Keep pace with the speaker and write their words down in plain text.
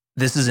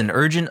This is an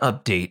urgent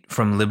update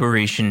from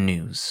Liberation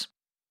News.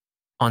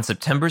 On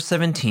September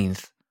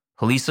 17th,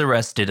 police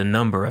arrested a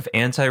number of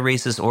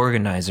anti-racist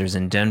organizers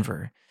in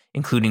Denver,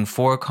 including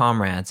 4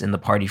 comrades in the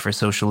Party for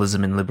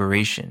Socialism and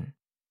Liberation.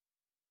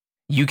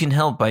 You can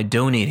help by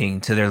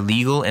donating to their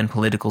legal and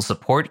political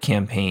support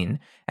campaign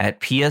at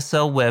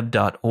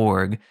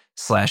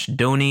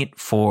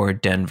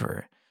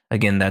pslweb.org/donate4Denver.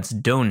 Again, that's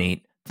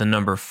donate, the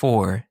number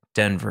 4,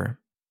 Denver.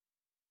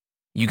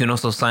 You can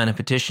also sign a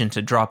petition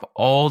to drop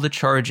all the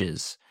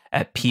charges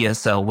at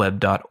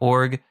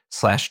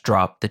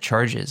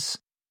pslweb.org/dropthecharges.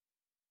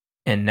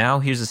 And now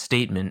here's a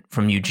statement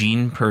from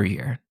Eugene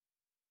Puryear.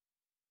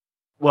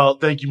 Well,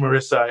 thank you,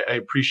 Marissa. I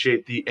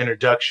appreciate the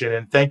introduction,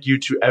 and thank you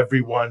to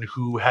everyone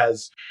who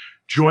has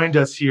joined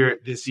us here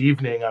this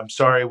evening. I'm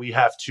sorry we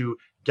have to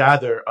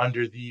gather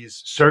under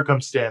these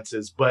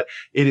circumstances, but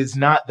it is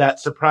not that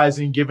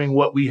surprising given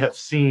what we have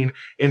seen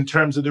in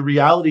terms of the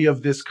reality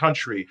of this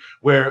country,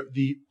 where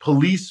the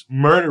police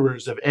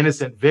murderers of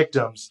innocent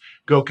victims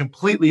go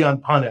completely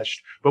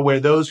unpunished, but where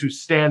those who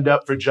stand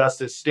up for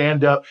justice,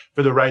 stand up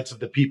for the rights of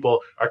the people,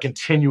 are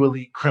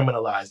continually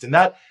criminalized. And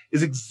that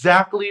is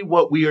exactly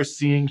what we are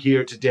seeing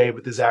here today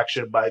with this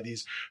action by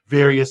these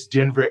various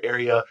Denver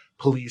area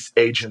police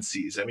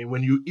agencies. I mean,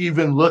 when you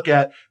even look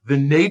at the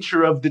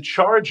nature of the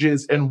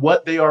charges and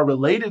what they are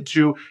related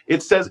to,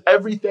 it says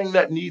everything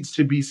that needs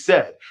to be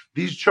said.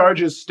 These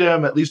charges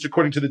stem, at least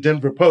according to the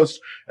Denver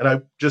Post, and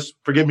I just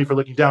forgive me for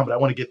looking down, but I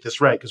want to get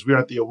this right because we're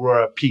at the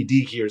Aurora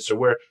PD here, so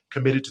we're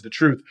committed to the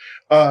truth.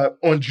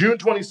 On June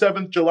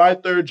 27th, July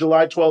 3rd,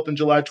 July 12th, and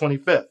July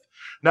 25th.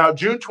 Now,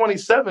 June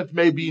 27th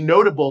may be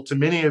notable to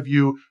many of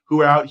you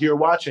who are out here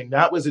watching.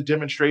 That was a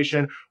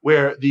demonstration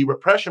where the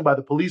repression by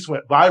the police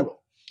went viral.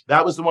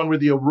 That was the one where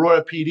the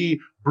Aurora PD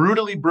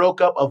brutally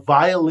broke up a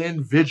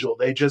violin vigil.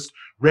 They just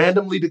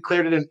randomly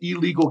declared it an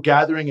illegal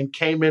gathering and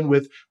came in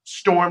with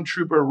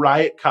stormtrooper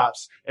riot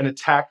cops and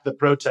attacked the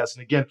protest.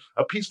 And again,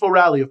 a peaceful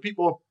rally of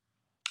people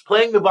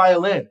playing the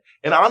violin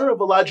in honor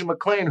of Elijah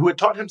McClain, who had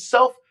taught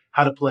himself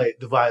how to play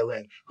the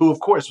violin, who, of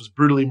course, was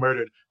brutally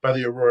murdered by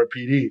the Aurora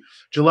PD.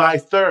 July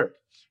 3rd.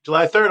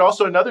 July 3rd,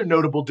 also another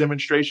notable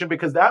demonstration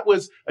because that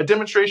was a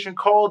demonstration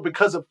called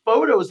because of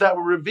photos that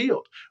were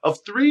revealed of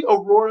 3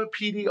 Aurora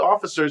PD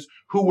officers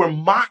who were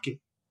mocking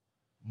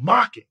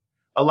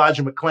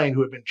Elijah McClain,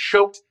 who had been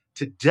choked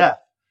to death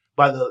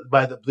by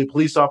the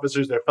police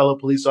officers, their fellow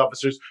police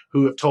officers,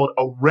 who have told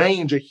a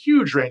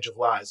huge range of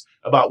lies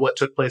about what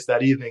took place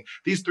that evening.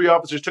 These 3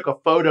 officers took a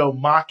photo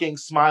mocking,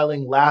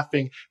 smiling,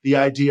 laughing the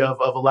idea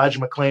of Elijah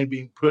McClain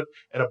being put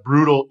in a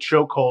brutal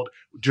chokehold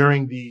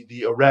during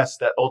the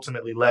arrest that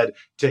ultimately led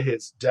to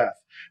his death.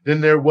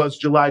 Then there was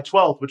July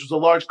 12th, which was a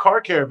large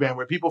car caravan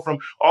where people from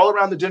all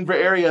around the Denver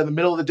area in the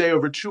middle of the day,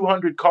 over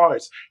 200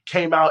 cars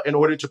came out in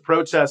order to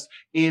protest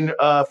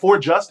for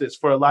justice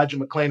for Elijah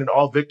McClain and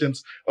all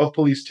victims of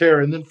police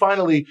terror. And then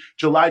finally,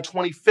 July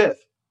 25th,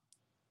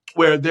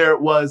 where there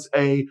was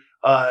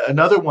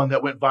another one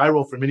that went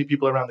viral for many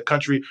people around the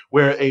country,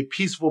 where a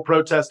peaceful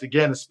protest,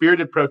 again, a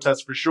spirited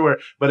protest for sure,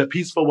 but a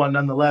peaceful one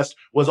nonetheless,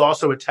 was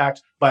also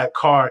attacked by a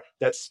car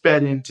that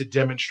sped into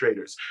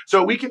demonstrators.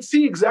 So we can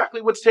see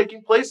exactly what's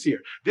taking place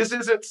here. This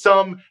isn't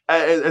some,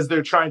 as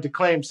they're trying to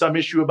claim, some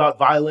issue about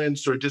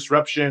violence or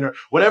disruption or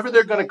whatever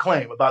they're going to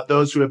claim about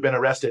those who have been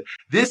arrested.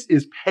 This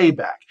is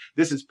payback.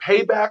 This is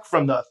payback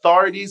from the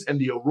authorities in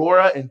the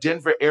Aurora and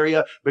Denver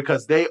area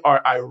because they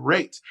are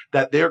irate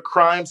that their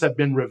crimes have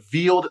been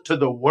revealed to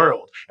the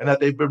world and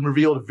that they've been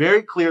revealed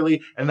very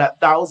clearly, and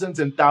that thousands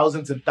and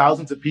thousands and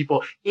thousands of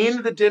people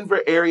in the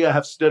Denver area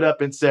have stood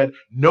up and said,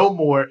 no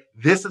more.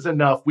 This is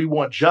enough. We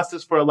want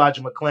justice for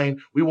Elijah McClain.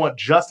 We want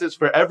justice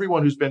for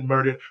everyone who's been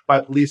murdered by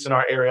police in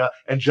our area,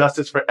 and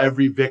justice for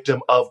every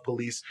victim of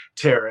police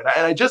terror. And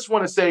I just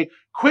want to say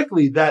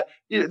quickly that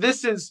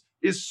this is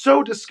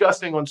so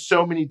disgusting on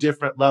so many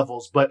different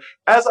levels. But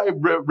as I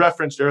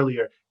referenced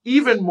earlier,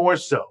 even more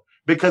so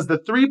because the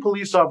 3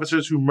 police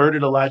officers who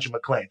murdered Elijah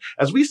McClain,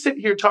 as we sit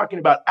here talking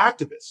about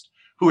activists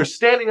who are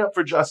standing up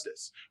for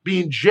justice,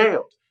 being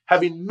jailed,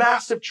 having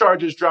massive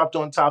charges dropped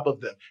on top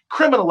of them,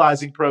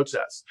 criminalizing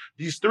protests.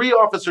 These 3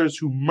 officers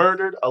who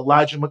murdered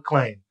Elijah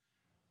McClain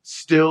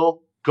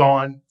still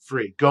going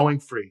free,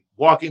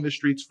 walking the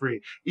streets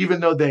free,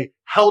 even though they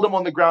held him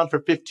on the ground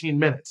for 15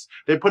 minutes.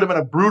 They put him in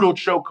a brutal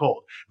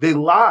chokehold. They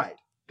lied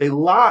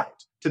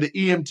to the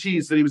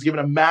EMTs that he was given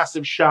a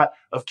massive shot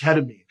of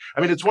ketamine.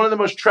 I mean, it's one of the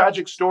most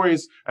tragic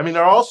stories. I mean,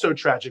 they're all so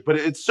tragic, but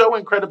it's so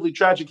incredibly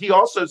tragic. He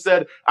also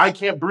said, I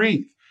can't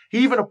breathe.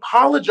 He even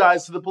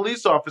apologized to the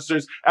police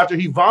officers after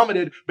he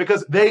vomited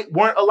because they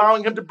weren't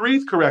allowing him to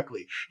breathe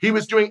correctly. He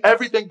was doing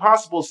everything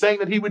possible, saying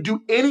that he would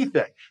do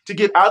anything to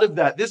get out of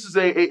that. This is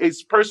a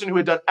person who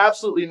had done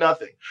absolutely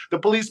nothing. The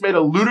police made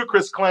a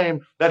ludicrous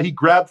claim that he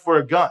grabbed for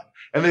a gun.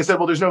 And they said,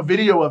 well, there's no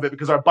video of it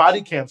because our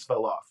body cams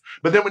fell off.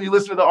 But then when you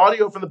listen to the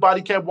audio from the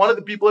body cam, one of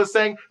the people is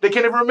saying they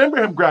can't even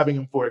remember him grabbing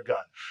him for a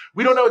gun.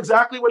 We don't know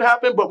exactly what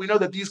happened, but we know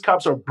that these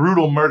cops are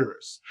brutal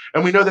murderers.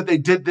 And we know that they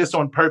did this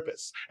on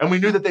purpose. And we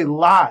knew that they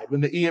lied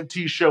when the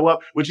EMTs show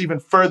up, which even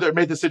further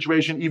made the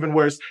situation even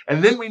worse.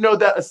 And then we know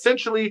that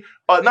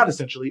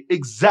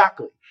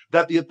exactly,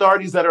 that the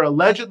authorities that are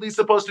allegedly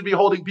supposed to be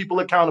holding people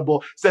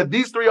accountable said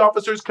these 3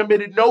 officers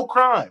committed no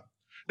crime.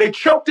 They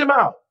choked him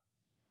out.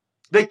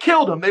 They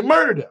killed him. They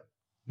murdered him.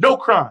 No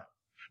crime.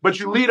 But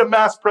you lead a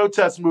mass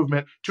protest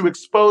movement to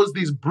expose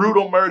these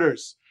brutal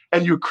murders,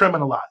 and you're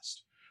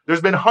criminalized.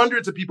 There's been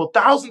hundreds of people,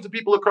 thousands of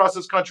people across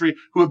this country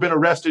who have been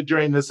arrested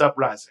during this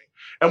uprising.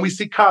 And we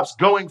see cops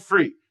going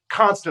free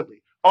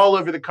constantly all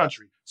over the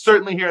country,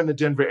 certainly here in the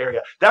Denver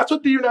area. That's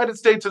what the United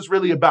States is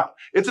really about.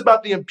 It's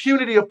about the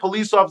impunity of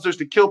police officers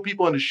to kill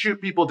people and to shoot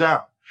people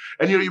down.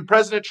 And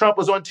President Trump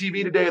was on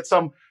TV today at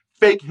some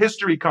fake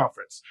history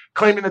conference,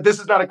 claiming that this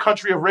is not a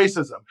country of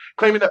racism,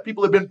 claiming that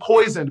people have been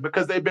poisoned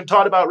because they've been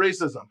taught about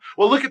racism.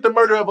 Well, look at the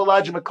murder of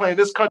Elijah McClain.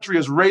 This country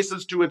is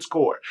racist to its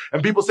core.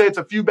 And people say it's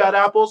a few bad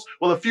apples.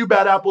 Well, a few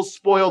bad apples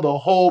spoil the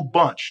whole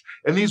bunch.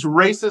 And these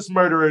racist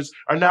murderers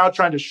are now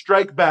trying to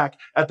strike back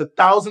at the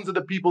thousands of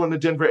the people in the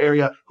Denver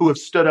area who have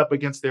stood up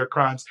against their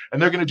crimes. And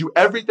they're going to do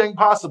everything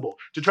possible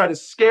to try to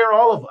scare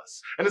all of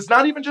us. And it's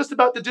not even just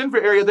about the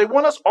Denver area. They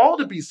want us all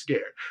to be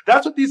scared.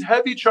 That's what these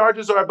heavy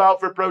charges are about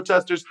for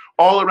protesters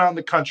all around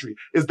the country,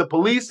 is the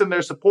police and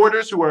their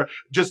supporters who are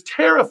just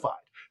terrified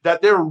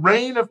that their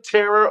reign of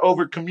terror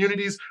over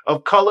communities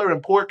of color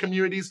and poor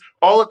communities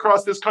all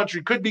across this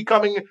country could be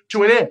coming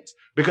to an end,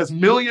 because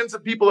millions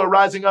of people are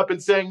rising up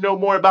and saying no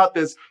more about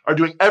this, are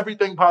doing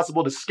everything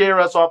possible to scare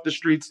us off the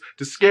streets,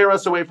 to scare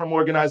us away from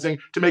organizing,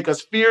 to make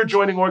us fear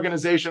joining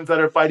organizations that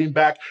are fighting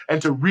back,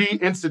 and to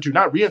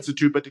not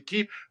reinstitute, but to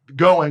keep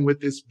going with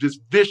this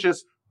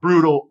vicious,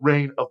 brutal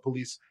reign of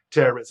police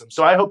terrorism.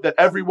 So I hope that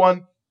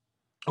everyone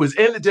who is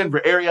in the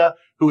Denver area,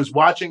 who is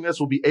watching this,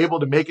 will be able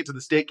to make it to the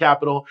state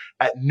capitol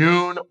at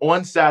noon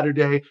on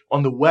Saturday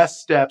on the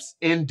West Steps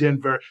in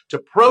Denver to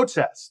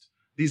protest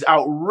these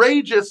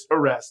outrageous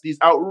arrests, these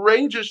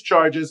outrageous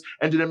charges,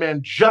 and to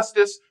demand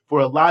justice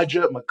for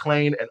Elijah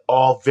McClain and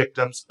all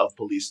victims of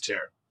police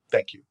terror.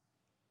 Thank you.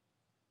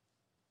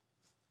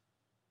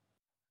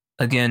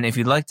 Again, if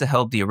you'd like to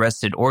help the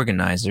arrested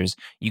organizers,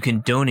 you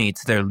can donate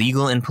to their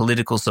legal and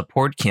political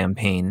support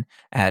campaign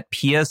at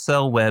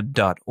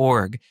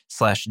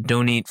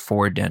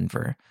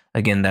pslweb.org/donate4Denver.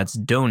 Again, that's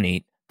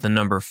donate, the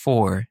number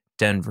 4,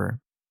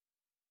 Denver.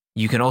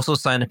 You can also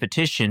sign a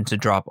petition to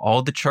drop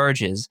all the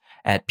charges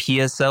at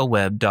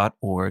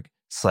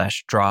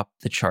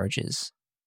pslweb.org/dropthecharges.